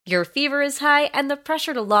Your fever is high and the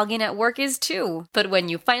pressure to log in at work is too. But when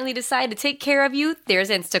you finally decide to take care of you, there's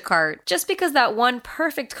Instacart. Just because that one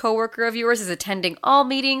perfect coworker of yours is attending all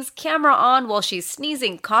meetings, camera on while she's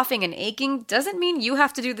sneezing, coughing, and aching, doesn't mean you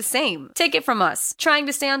have to do the same. Take it from us. Trying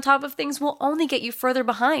to stay on top of things will only get you further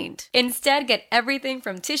behind. Instead, get everything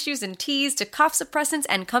from tissues and teas to cough suppressants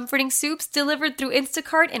and comforting soups delivered through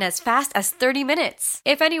Instacart in as fast as 30 minutes.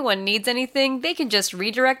 If anyone needs anything, they can just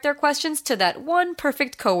redirect their questions to that one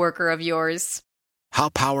perfect coworker of yours. How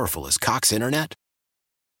powerful is Cox Internet?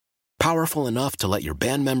 Powerful enough to let your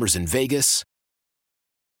band members in Vegas,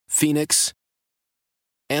 Phoenix,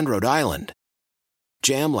 and Rhode Island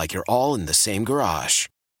jam like you're all in the same garage.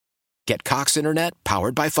 Get Cox Internet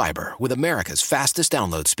powered by fiber with America's fastest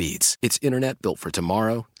download speeds. It's internet built for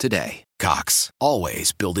tomorrow, today. Cox,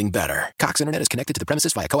 always building better. Cox Internet is connected to the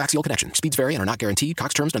premises via coaxial connection. Speeds vary and are not guaranteed.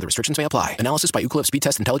 Cox terms and other restrictions may apply. Analysis by Ookla Speed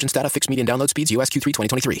Test Intelligence Data. Fixed median download speeds. US Q3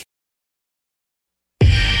 2023.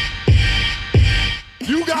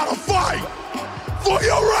 You gotta fight for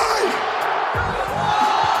your right.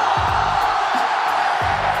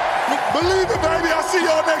 Believe it, baby. I'll see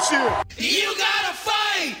y'all next year. You gotta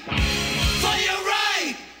fight for your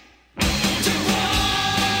right to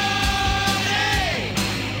party.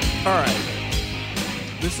 All right.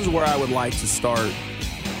 This is where I would like to start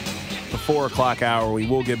the 4 o'clock hour. We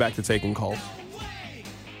will get back to taking calls.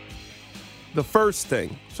 The first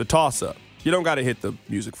thing, it's a toss-up. You don't got to hit the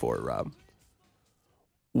music for it, Rob.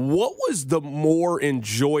 What was the more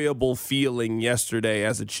enjoyable feeling yesterday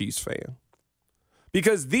as a Chiefs fan?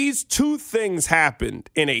 Because these two things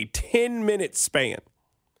happened in a 10-minute span.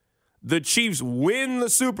 The Chiefs win the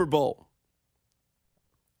Super Bowl.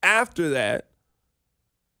 After that,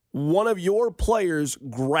 one of your players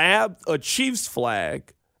grabbed a Chiefs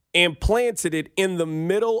flag and planted it in the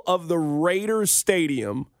middle of the Raiders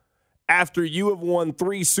stadium after you have won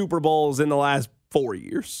 3 Super Bowls in the last 4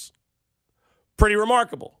 years. Pretty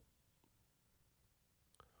remarkable.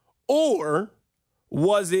 Or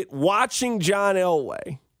was it watching John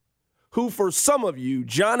Elway, who for some of you,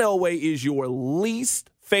 John Elway is your least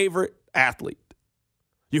favorite athlete?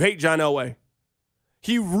 You hate John Elway.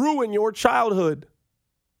 He ruined your childhood.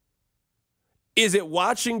 Is it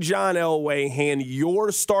watching John Elway hand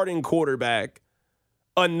your starting quarterback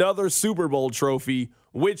another Super Bowl trophy,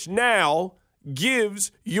 which now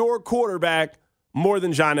gives your quarterback more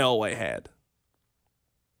than John Elway had?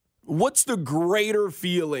 What's the greater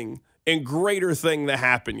feeling and greater thing that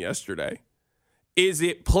happened yesterday? Is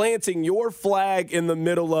it planting your flag in the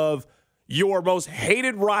middle of your most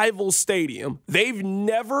hated rival stadium? They've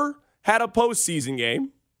never had a postseason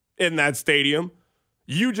game in that stadium.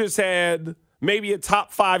 You just had maybe a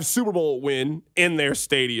top 5 Super Bowl win in their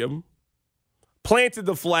stadium. Planted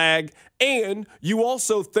the flag, and you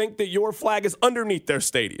also think that your flag is underneath their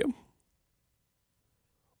stadium.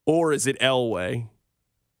 Or is it Elway,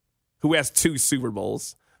 who has 2 Super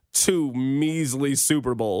Bowls, 2 measly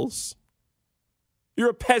Super Bowls? You're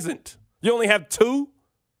a peasant. You only have 2?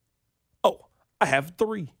 Oh, I have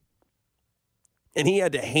 3. And he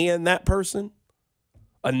had to hand that person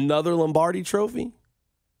another Lombardi trophy?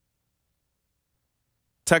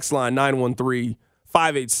 Text line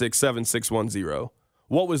 913-586-7610.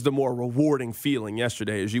 What was the more rewarding feeling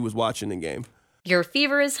yesterday as you was watching the game? Your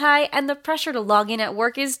fever is high and the pressure to log in at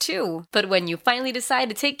work is too. But when you finally decide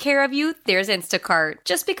to take care of you, there's Instacart.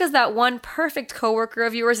 Just because that one perfect coworker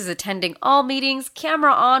of yours is attending all meetings,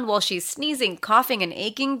 camera on while she's sneezing, coughing, and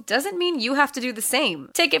aching, doesn't mean you have to do the same.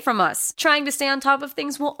 Take it from us. Trying to stay on top of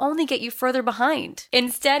things will only get you further behind.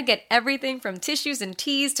 Instead, get everything from tissues and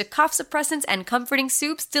teas to cough suppressants and comforting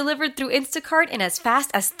soups delivered through Instacart in as fast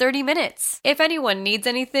as 30 minutes. If anyone needs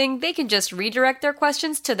anything, they can just redirect their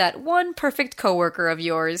questions to that one perfect coworker of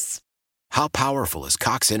yours. How powerful is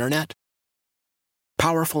Cox Internet?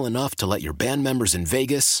 Powerful enough to let your band members in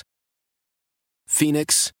Vegas,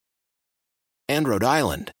 Phoenix, and Rhode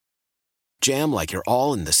Island jam like you're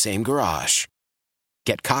all in the same garage.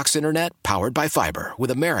 Get Cox Internet powered by fiber with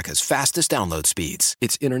America's fastest download speeds.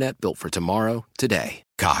 It's internet built for tomorrow, today.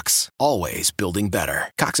 Cox, always building better.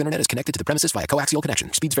 Cox Internet is connected to the premises via coaxial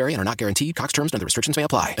connection. Speeds vary and are not guaranteed. Cox terms and other restrictions may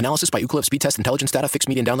apply. Analysis by Ookla Speed Test Intelligence Data. Fixed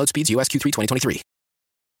median download speeds. US Q3 2023.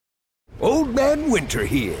 Old Man Winter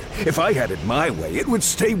here. If I had it my way, it would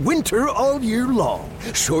stay winter all year long.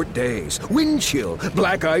 Short days, wind chill,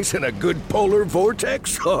 black ice, and a good polar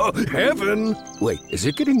vortex. Oh, heaven. Wait, is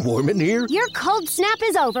it getting warm in here? Your cold snap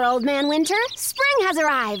is over, Old Man Winter. Spring has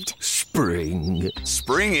arrived. spring.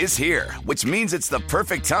 Spring is here, which means it's the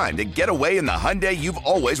perfect time to get away in the Hyundai you've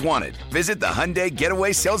always wanted. Visit the Hyundai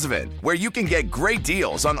Getaway Sales Event, where you can get great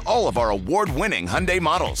deals on all of our award-winning Hyundai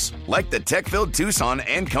models, like the tech-filled Tucson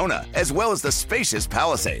and Kona, as well as the spacious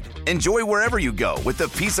Palisade. Enjoy wherever you go with the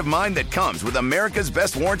peace of mind that comes with America's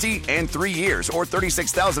best warranty and 3 years or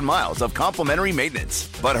 36,000 miles of complimentary maintenance.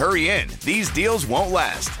 But hurry in, these deals won't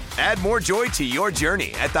last. Add more joy to your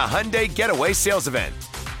journey at the Hyundai Getaway Sales Event.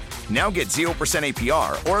 Now get 0%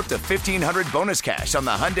 APR or up to $1,500 bonus cash on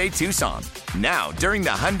the Hyundai Tucson. Now, during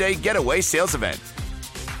the Hyundai Getaway Sales Event.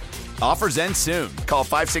 Offers end soon. Call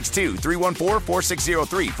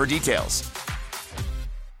 562-314-4603 for details.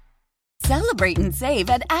 Celebrate and save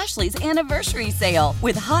at Ashley's Anniversary Sale.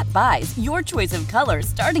 With Hot Buys, your choice of colors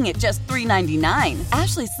starting at just $3.99.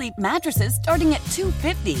 Ashley Sleep mattresses starting at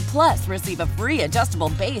 $2.50. Plus, receive a free adjustable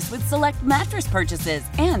base with select mattress purchases.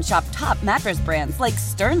 And shop top mattress brands like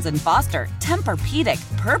Stearns & Foster,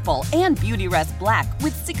 Tempur-Pedic, Purple, and Beautyrest Black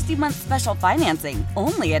with 60-month special financing.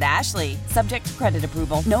 Only at Ashley. Subject to credit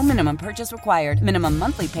approval. No minimum purchase required. Minimum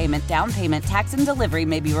monthly payment, down payment, tax, and delivery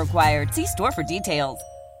may be required. See store for details.